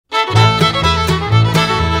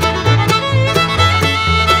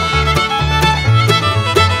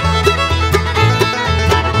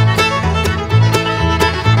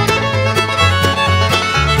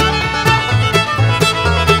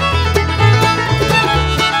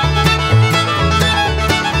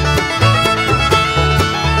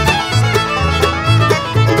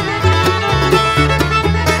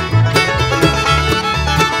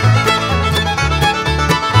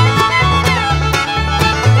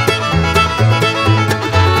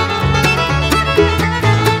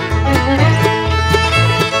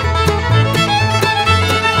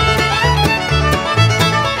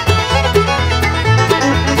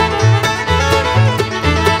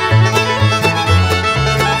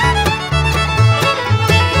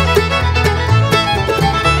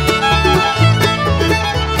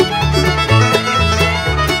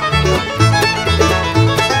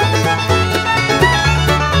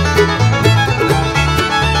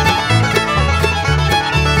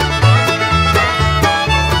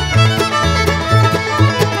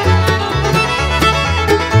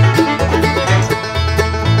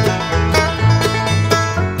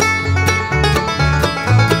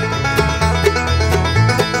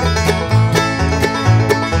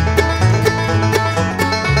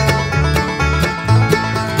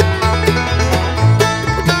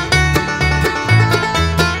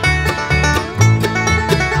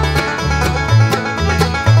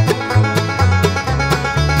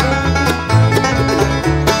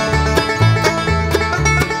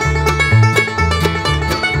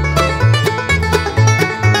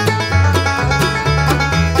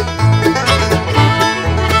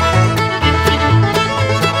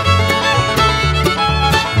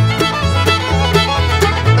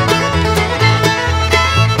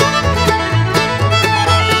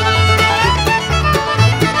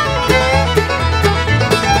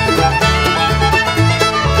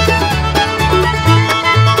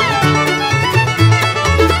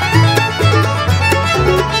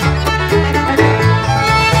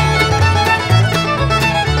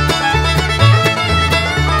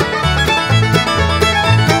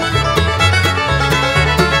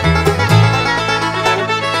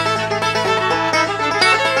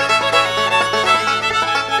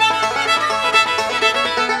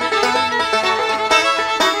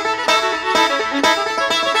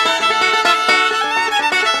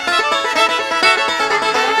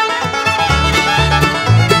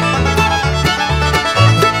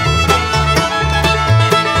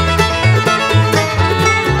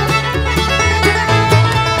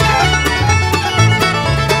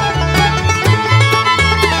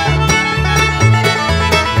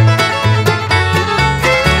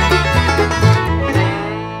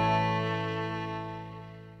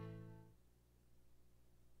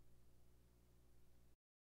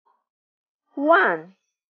1.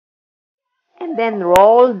 And then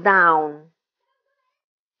roll down.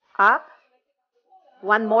 Up.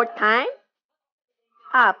 One more time.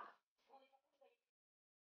 Up.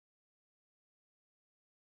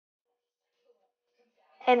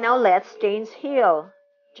 And now let's change heel.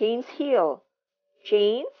 Chains heel.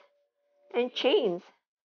 Chains and chains.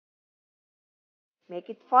 Make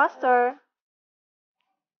it faster.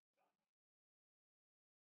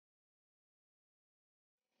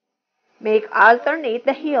 Alternate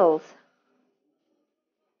the heels.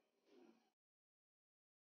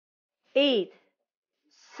 8,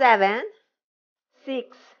 7,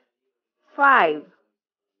 6, 5,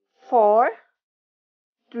 4,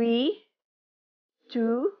 3,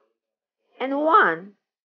 2, and 1.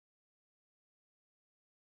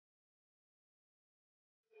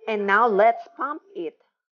 And now let's pump it.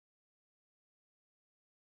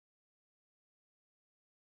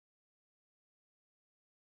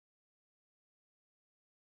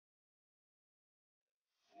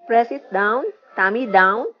 Press it down, tummy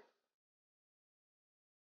down.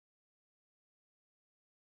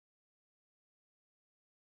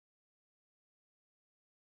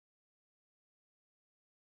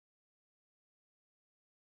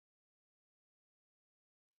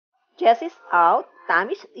 Chest is out,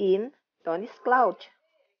 tummy is in, don't slouch.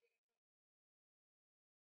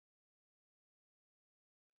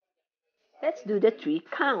 Let's do the 3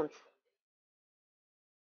 counts.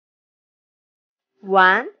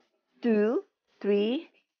 1, 2, 3,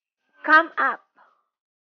 come up.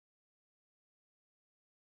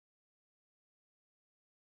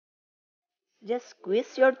 Just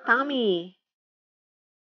squeeze your tummy.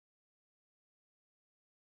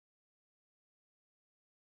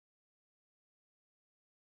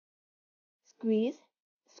 Squeeze,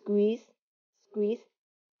 squeeze, squeeze,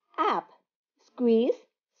 up. Squeeze,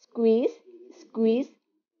 squeeze, squeeze,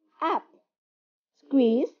 up.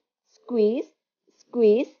 Squeeze, squeeze,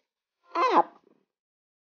 squeeze, up.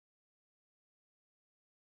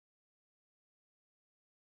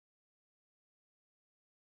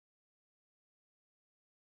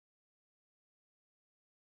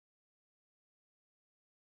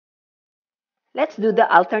 Let's do the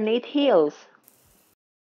alternate heels.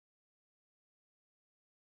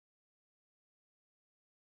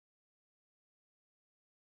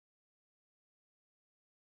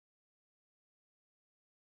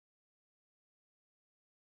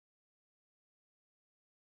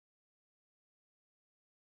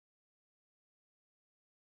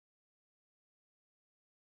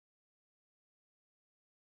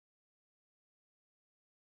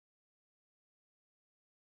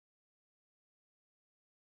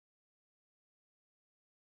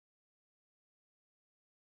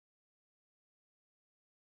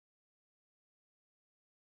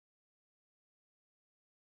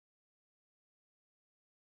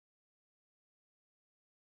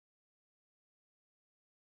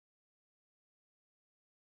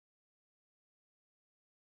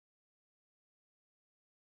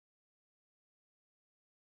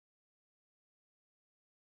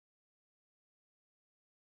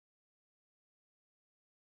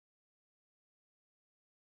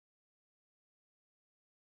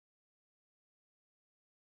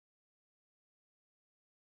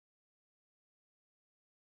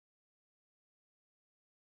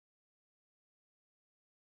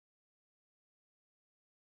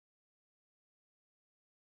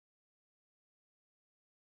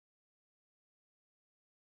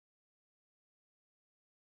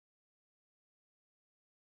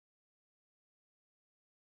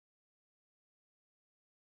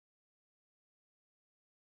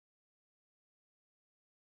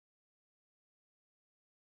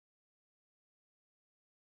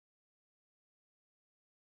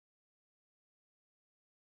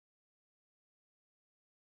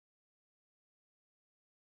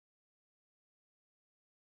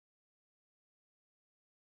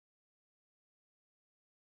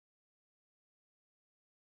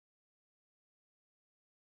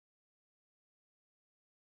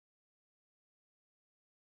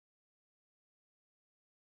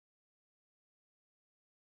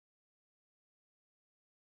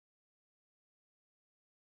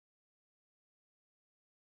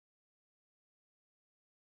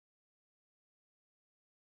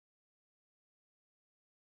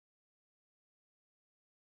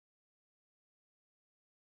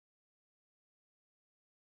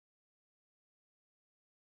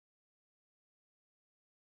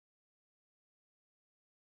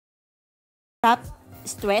 Tap,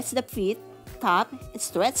 stretch the feet. Tap,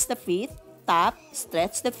 stretch the feet. Tap,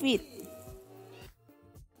 stretch the feet.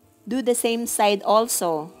 Do the same side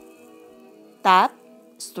also. Tap,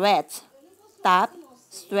 stretch. tap,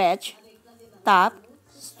 stretch, tap,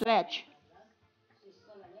 stretch.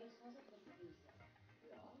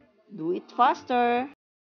 Do it faster.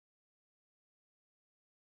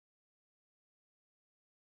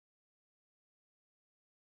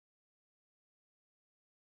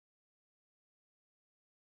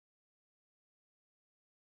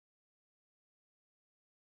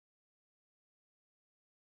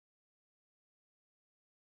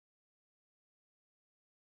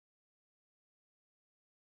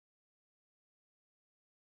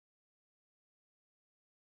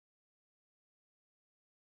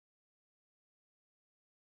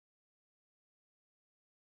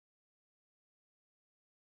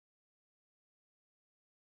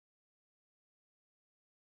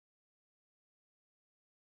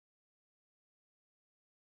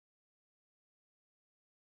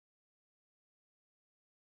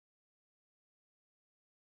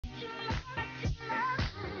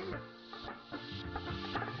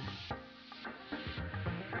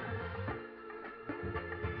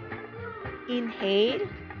 Inhale,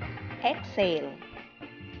 exhale.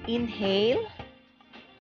 Inhale,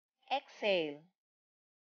 exhale.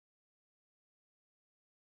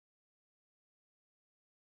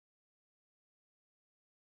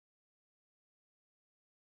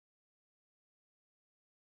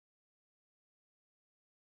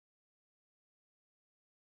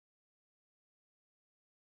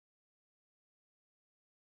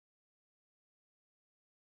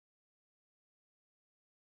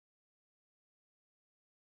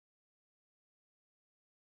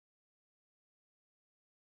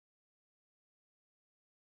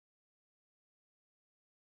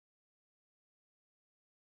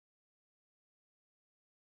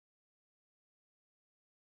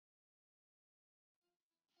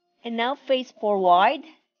 And now face forward,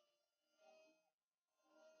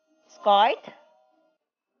 squat,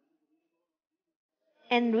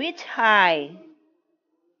 and reach high.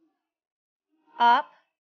 Up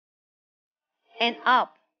and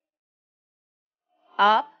up,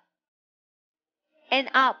 up and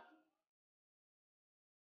up.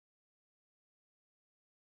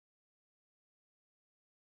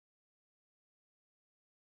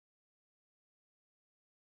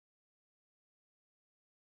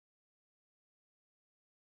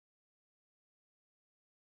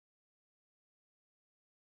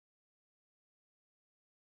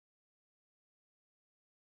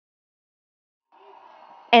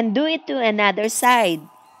 And do it to another side.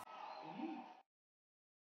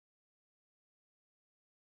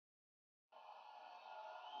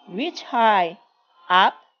 Reach high,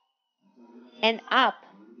 up and up,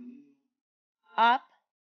 up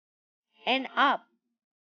and up.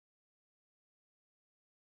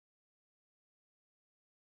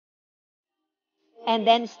 And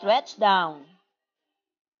then stretch down.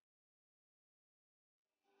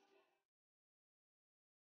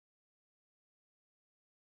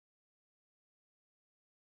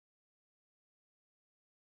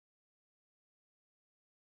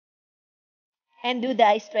 And do the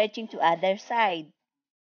eye stretching to other side.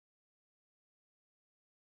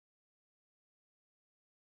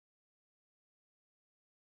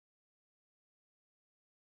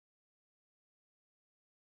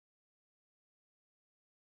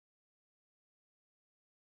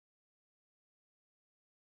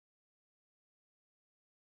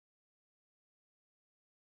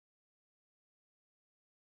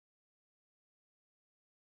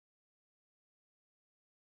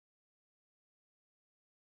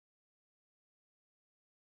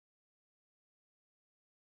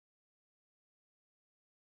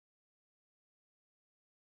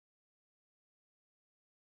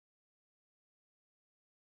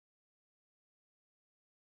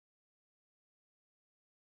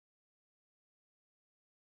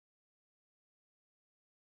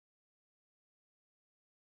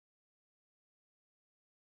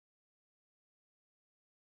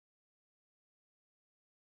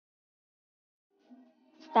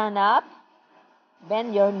 Stand up,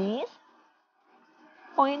 bend your knees,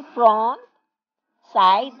 point front,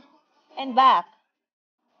 side, and back.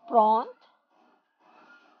 Front,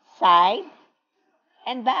 side,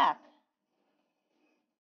 and back.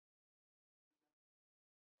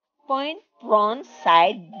 Point front,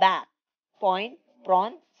 side, back. Point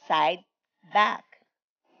front, side, back.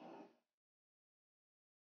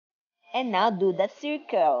 And now do the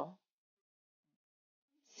circle.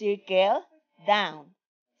 Circle, down.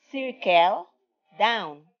 Circle,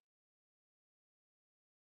 down.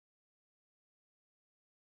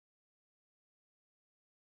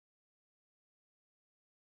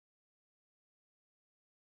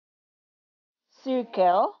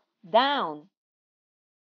 Circle, down.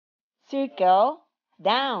 circle,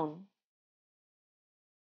 down.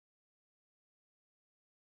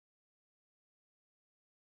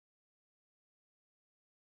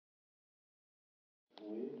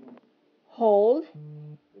 Hold,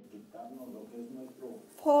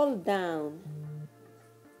 fall down.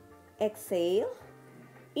 Exhale,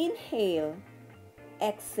 inhale,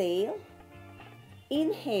 exhale,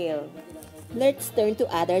 inhale. Let's turn to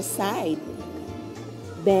other side.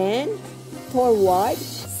 Bend, forward,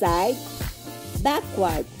 side,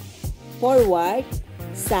 backward, forward,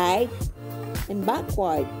 side, and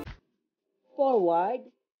backward, forward,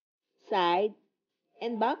 side,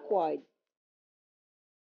 and backward.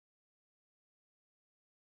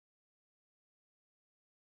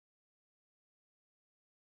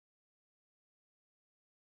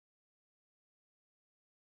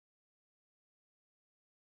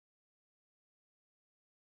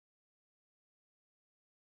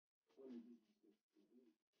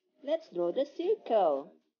 Let's draw the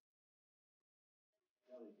circle.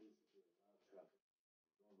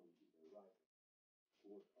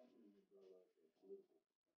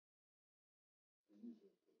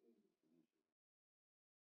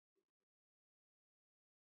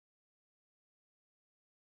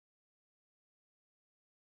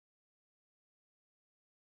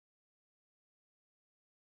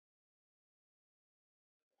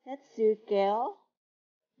 Let's circle,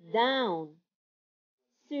 down,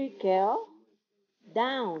 circle,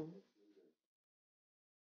 down.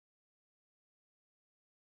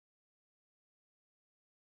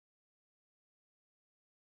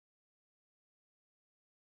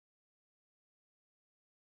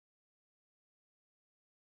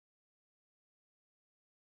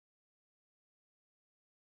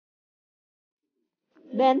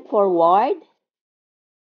 Bend forward,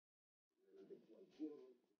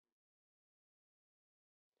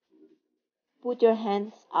 put your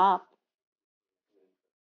hands up,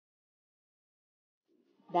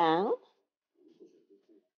 down,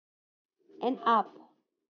 and up.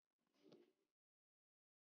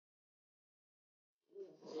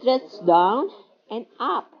 Stretch down and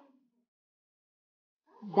up,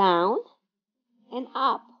 down and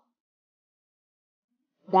up,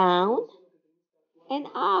 down and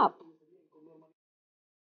up.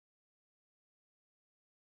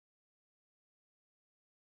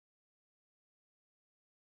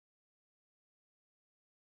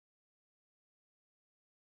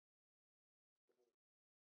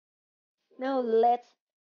 Now let's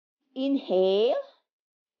inhale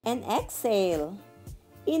And exhale.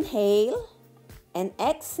 Inhale and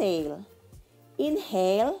exhale.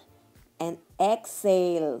 Inhale and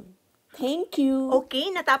exhale. Thank you. Okay,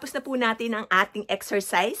 natapos na po natin ang ating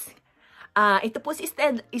exercise. Ito po si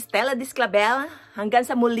Stella Disclabel. Hanggang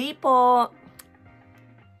sa muli po.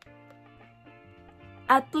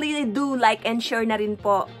 At please do like and share na rin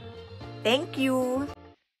po. Thank you!